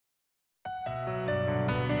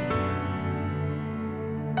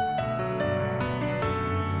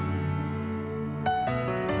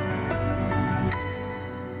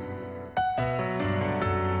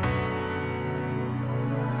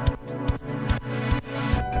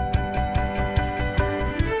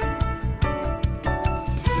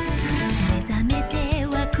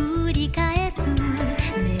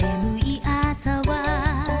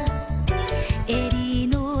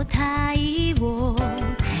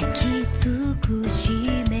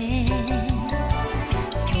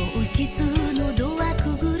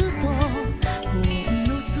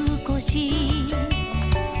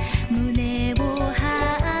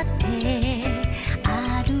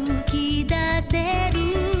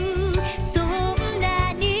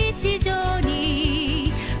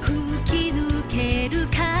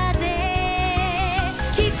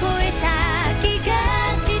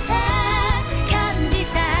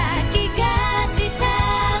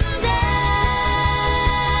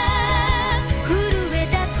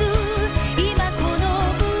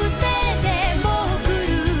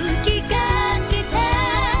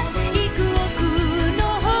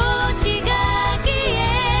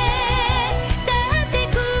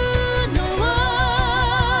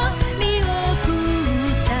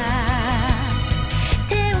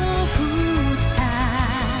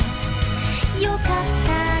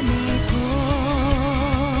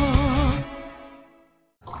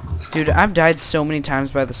Dude, I've died so many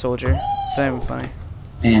times by the soldier. It's not even funny.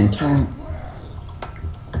 And Tom.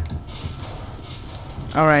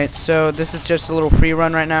 Alright, so this is just a little free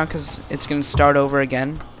run right now because it's going to start over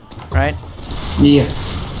again, right? Yeah.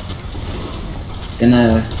 It's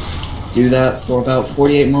gonna do that for about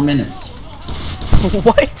 48 more minutes.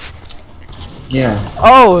 What? Yeah.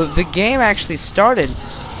 Oh, the game actually started.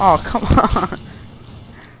 Oh, come on.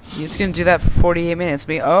 It's going to do that for 48 minutes.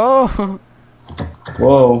 Oh.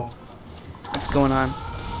 Whoa. What's going on?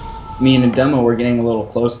 Me and a demo, we're getting a little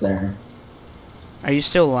close there. Are you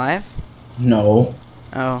still alive? No.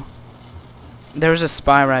 Oh. There was a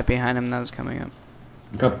spy right behind him that was coming up.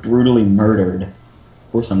 I got brutally murdered.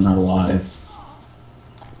 Of course I'm not alive.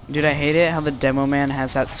 Dude, I hate it how the demo man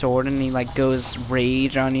has that sword and he like goes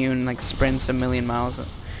rage on you and like sprints a million miles.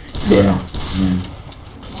 Yeah.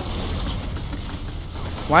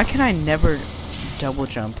 Why can I never double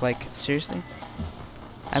jump? Like, seriously?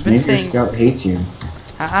 I've been Maybe your saying... scout hates you.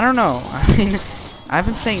 I don't know. I mean, I've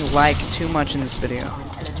been saying like too much in this video.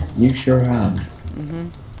 You sure have.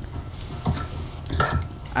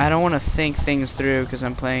 I don't want to think things through because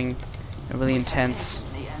I'm playing a really intense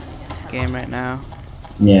game right now.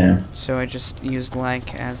 Yeah. So I just used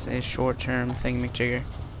like as a short-term thingamajigger.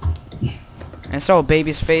 And I saw a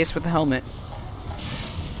baby's face with a helmet.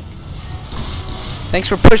 Thanks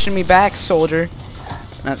for pushing me back, soldier.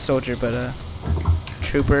 Not soldier, but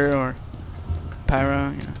trooper or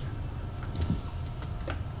pyro, you know.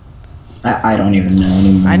 I don't even know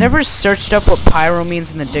anymore. I never searched up what pyro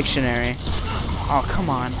means in the dictionary. Oh, come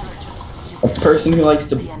on. A person who likes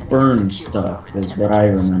to burn stuff is what I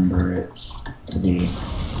remember it to be.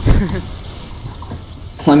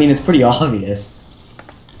 Well, I mean, it's pretty obvious.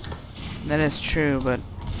 That is true, but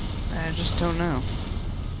I just don't know.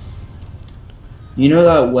 You know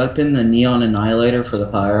that weapon, the Neon Annihilator for the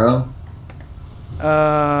pyro?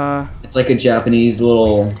 It's like a Japanese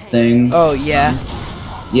little thing. Oh, yeah.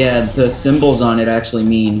 Yeah, the symbols on it actually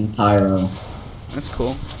mean pyro. That's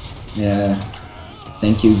cool. Yeah.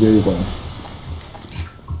 Thank you, Google.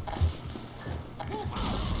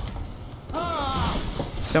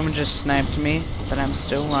 Someone just sniped me, but I'm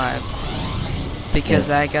still alive. Because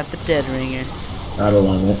I got the dead ringer. Gotta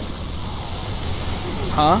love it.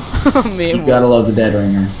 Huh? You gotta love the dead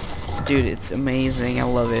ringer. Dude, it's amazing. I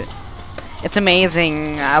love it. It's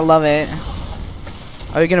amazing. I love it.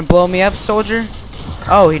 Are you gonna blow me up, soldier?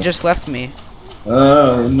 Oh, he just left me.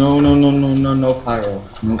 No, no pyro.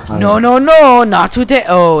 No pyro. No, not today.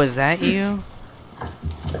 Oh, is that you?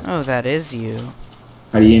 Oh, that is you.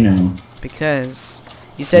 How do you know? Because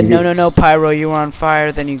you said no, pyro, you were on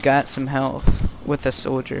fire, then you got some health with a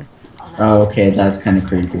soldier. Oh, okay, that's kind of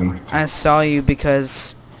creepy. I saw you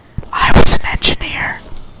because I was an engineer.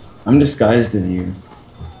 I'm disguised as you.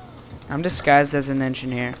 I'm disguised as an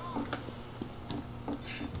engineer.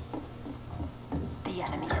 The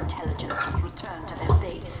enemy intelligence has returned to their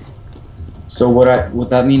base. So would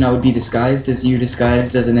that mean I would be disguised as you,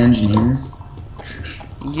 disguised as an engineer?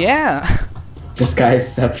 Yeah.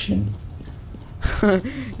 Disguiseception.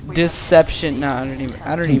 Deception. No,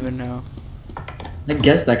 I don't even know. I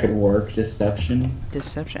guess that could work. Deception.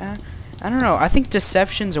 Deception. I don't know. I think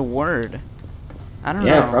deception's a word. I don't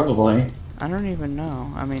know. Yeah, probably. I don't even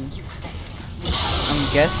know. I mean,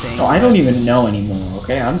 I'm guessing. No, I don't even know anymore.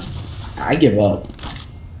 Okay, I give up.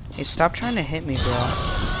 Hey, stop trying to hit me, bro.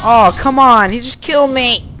 Oh, come on! He just killed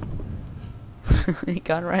me. He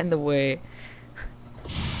got right in the way.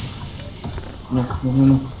 No.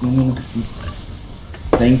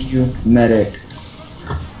 Thank you, medic.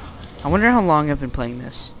 I wonder how long I've been playing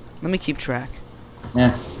this. Let me keep track.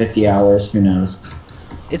 50 hours. Who knows?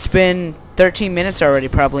 It's been 13 minutes already,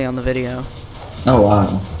 probably, on the video. Oh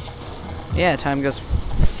wow. Yeah, time goes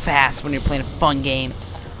fast when you're playing a fun game.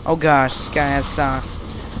 Oh gosh, this guy has sauce.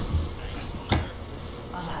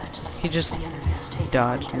 He just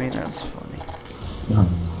dodged me. That was funny.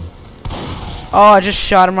 Oh, I just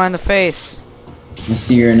shot him right in the face. I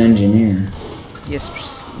see you're an engineer. Yes.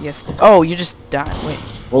 Oh, you just died. Wait.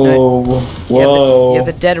 Whoa, You have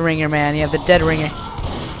the dead ringer, man. You have the dead ringer.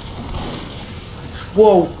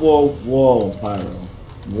 Whoa, Pyro.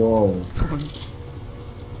 Whoa.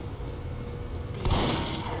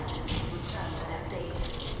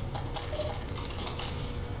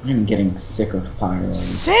 I'm getting sick of Pyro.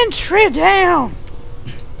 Sentry down!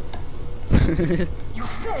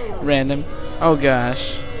 Random. Oh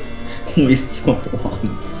gosh. We still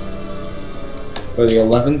won. For the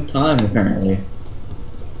 11th time, apparently.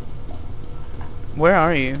 Where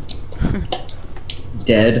are you?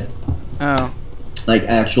 Dead. Oh. Like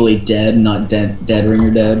actually dead, not dead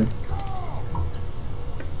ringer dead.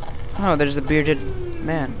 Oh, there's the bearded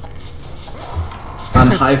man. I'm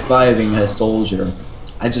high-fiving a soldier.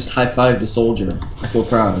 I just high-fived a soldier. I feel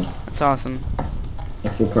proud. That's awesome. I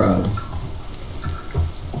feel proud.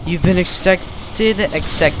 You've been accepted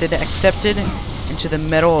into the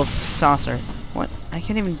Medal of Saucer. What? I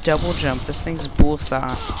can't even double jump. This thing's bull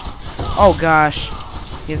sauce. Oh gosh.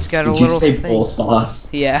 He's got a little Did you say thing. bull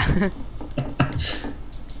sauce? Yeah.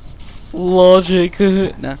 Logic.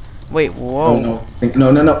 No. Wait, whoa. No.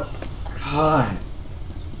 God.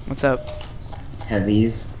 What's up?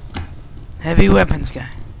 Heavies. Heavy weapons guy.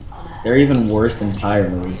 They're even worse than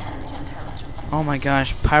pyros. Oh my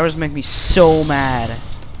gosh, pyros make me so mad.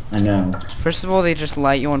 I know. First of all, they just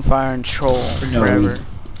light you on fire and troll For no forever. reason.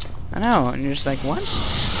 I know, and you're just like, what?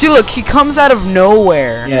 See, look, he comes out of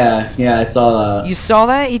nowhere. Yeah, I saw that. You saw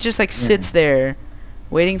that? He just like sits there,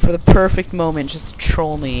 waiting for the perfect moment just to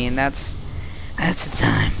troll me, and that's the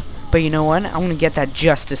time. But you know what? I'm gonna get that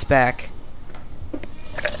justice back.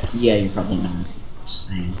 Yeah, you're probably not. Just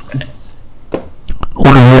saying.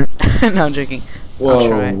 No, I'm joking. Whoa. I'll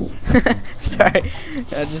try. Sorry,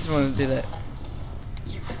 I just want to do that.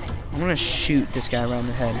 I'm gonna shoot this guy around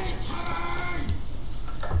the head.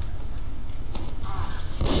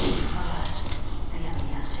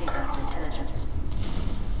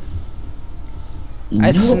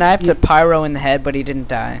 I sniped a pyro in the head, but he didn't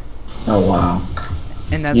die. Oh wow.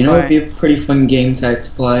 And that's You know why. it'd be a pretty fun game type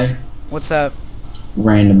to play? What's up?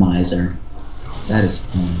 Randomizer. That is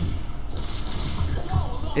fun.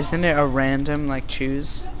 Isn't it a random, like,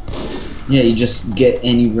 choose? Yeah, you just get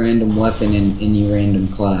any random weapon in any random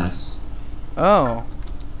class. Oh.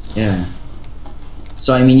 Yeah.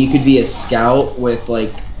 So I mean, you could be a scout with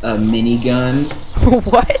like a minigun.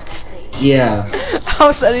 What? Yeah. How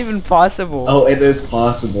is that even possible? Oh, it is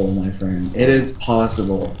possible, my friend. It is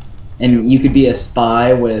possible. And you could be a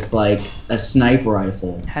spy with like a sniper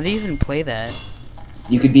rifle. How do you even play that?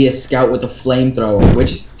 You could be a scout with a flamethrower,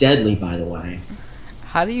 which is deadly, by the way.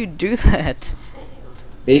 How do you do that?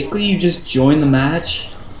 Basically, you just join the match,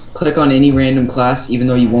 click on any random class, even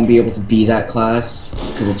though you won't be able to be that class,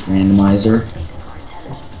 because it's randomizer.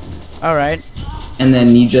 Alright. And then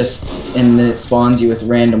and then it spawns you with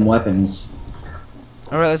random weapons.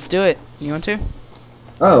 Alright, let's do it. You want to?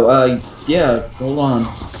 Oh, yeah, hold on.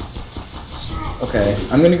 Okay,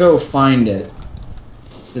 I'm gonna go find it.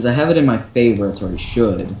 Because I have it in my favorites, or I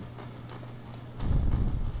should.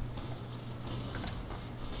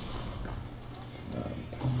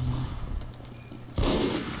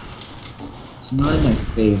 It's not in my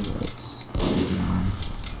favorites.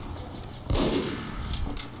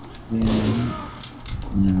 Yeah.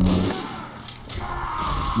 No.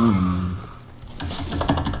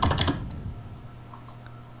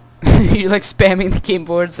 You're like spamming the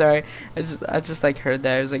keyboard, sorry. I just like heard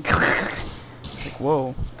that. I was like it's like,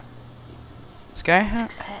 whoa. This guy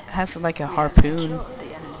has like a harpoon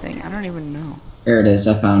thing. I don't even know. There it is,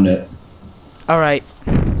 I found it. Alright.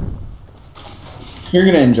 You're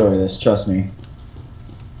gonna enjoy this, trust me.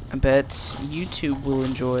 I bet YouTube will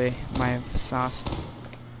enjoy my sauce.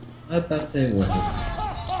 I bet they will.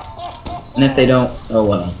 And if they don't, oh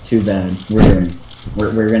well, too bad. We're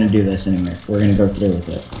gonna do this anyway. We're gonna go through with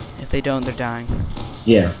it. If they don't, they're dying.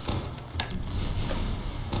 Yeah.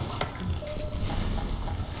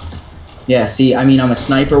 Yeah, see, I mean, I'm a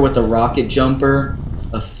sniper with a rocket jumper,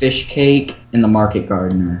 a fish cake, and the market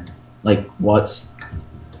gardener. Like, what?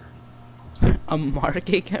 A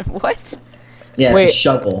market? What? Yeah, Wait. it's a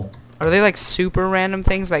shovel. Are they like super random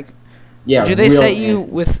things? Like, Yeah, do they real set you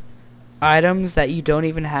random. with items that you don't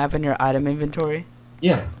even have in your item inventory?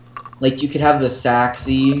 Yeah. Like, you could have the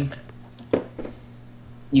Saucy.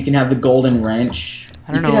 You can have the golden wrench.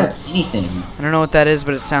 I don't you know. could have anything. I don't know what that is,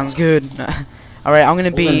 but it sounds good. Alright, I'm gonna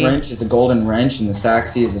Golden be... wrench is a golden wrench, and the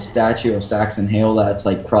Saucy is a statue of Saxon Hale that's,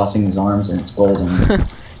 like, crossing his arms, and it's golden.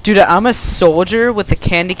 Dude, I'm a soldier with a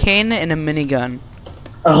candy cane and a minigun.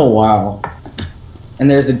 Oh, wow. And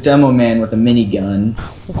there's a demo man with a minigun.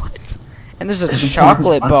 What? And there's a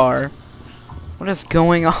chocolate bar. What is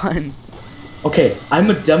going on? Okay, I'm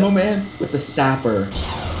a demo man with a sapper.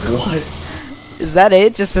 What? Is that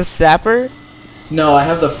it? Just a sapper? No, I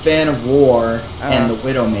have the Fan of War and the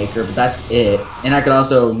Widowmaker, but that's it. And I could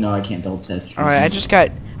also... No, I can't build set. Alright,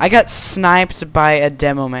 I got sniped by a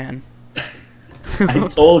demo man. I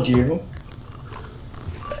told you.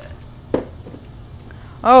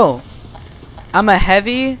 Oh. I'm a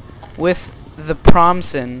heavy with the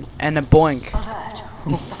Promson and a boink. Alert.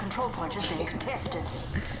 The control point is being contested.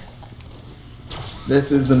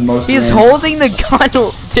 This is the most... He's random- holding the gun.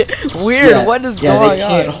 Weird, Yeah, what is yeah, going they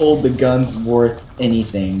can't on? hold the guns worth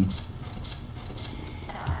anything.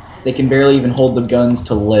 They can barely even hold the guns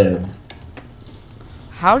to live.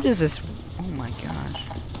 How does this... Oh Oh my gosh.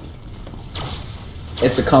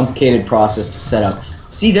 It's a complicated process to set up.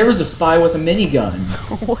 See, there was a spy with a minigun.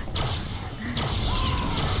 What?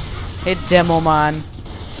 Hey, Demo Man.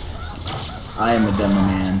 I am a demo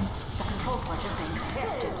man. The control point is being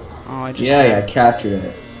contested. Oh, I just Yeah, died. I captured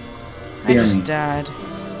it. I Fear just me. died.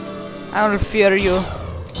 I will fear you.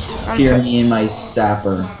 I'll Fear me and my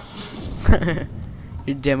sapper.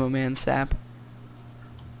 Your Demo Man sap.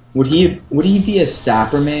 Would he be a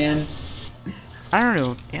sapper man? I don't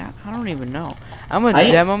know. Yeah, I don't even know. I'm a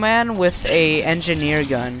I- Demo Man with a engineer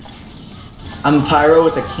gun. I'm Pyro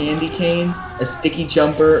with a candy cane, a sticky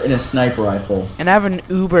jumper, and a sniper rifle. And I have an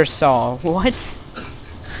Uber saw. What?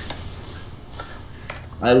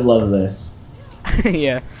 I love this.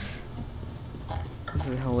 Yeah. This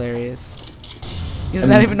is hilarious. He's I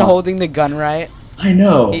not mean, even come on. holding the gun right. I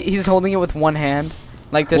know. He's holding it with one hand.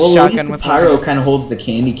 Like this Well, at least shotgun the with Pyro one kind of holds the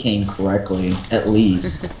candy cane correctly, at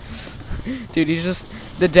least. hand. Dude, he's just...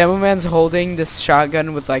 The Demo Man's holding this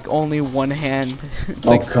shotgun with like only one hand. It's Oh,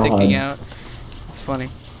 like sticking God. out. It's funny.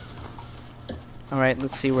 Alright,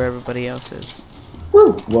 let's see where everybody else is.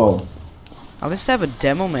 Woo! Whoa. I'll just have a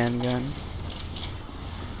Demo Man gun.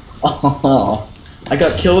 Oh, I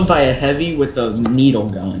got killed by a heavy with a needle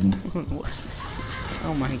gun.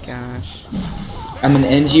 Oh my gosh. I'm an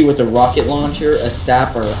NG with a rocket launcher, a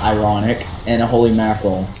sapper, ironic, and a holy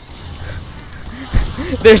mackerel.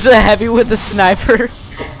 There's a heavy with a sniper.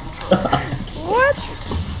 What?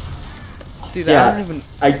 Dude, I Yeah, don't even...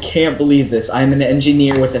 I can't believe this. I'm an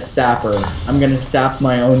engineer with a sapper. I'm gonna sap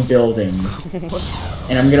my own buildings.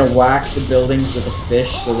 And I'm gonna whack the buildings with a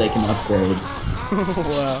fish so they can upgrade.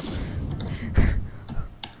 Wow.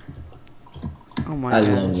 Oh my I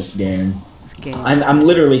god. love this game. This game. I'm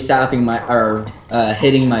literally sapping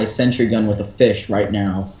hitting my sentry gun with a fish right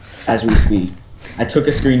now, as we speak. I took a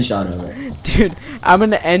screenshot of it. Dude, I'm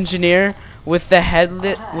an engineer with the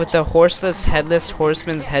horseless headless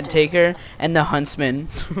horseman's head taker and the huntsman.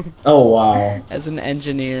 Oh wow. As an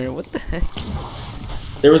engineer. What the heck?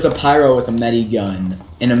 There was a pyro with a medi gun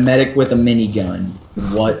and a medic with a minigun.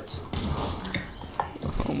 What?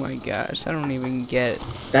 Oh my gosh, I don't even get it.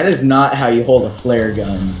 That is not how you hold a flare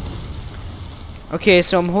gun. Okay,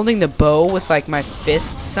 so I'm holding the bow with like my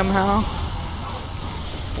fist somehow.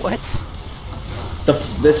 What?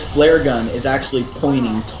 This flare gun is actually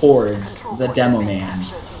pointing towards the demo man.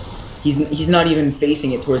 He's not even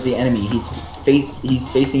facing it towards the enemy. He's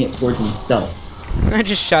facing it towards himself. I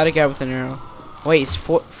just shot a guy with an arrow. Wait, he's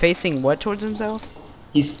facing what towards himself?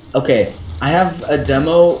 He's okay. I have a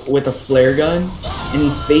demo with a flare gun, and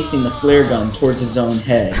he's facing the flare gun towards his own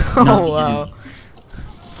head. Oh, not the wow. enemy's.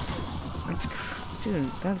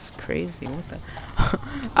 Dude, that's crazy. What the?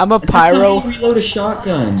 I'm a pyro. That's how you reload a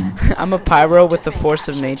shotgun. I'm a pyro with the force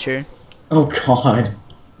of nature. Oh god.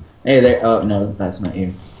 Hey there. Oh no, that's not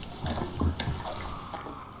you.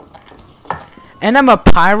 And I'm a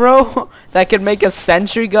pyro that can make a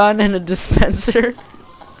sentry gun and a dispenser.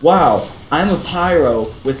 Wow, I'm a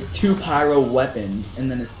pyro with 2 pyro weapons and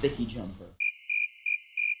then a sticky jumper.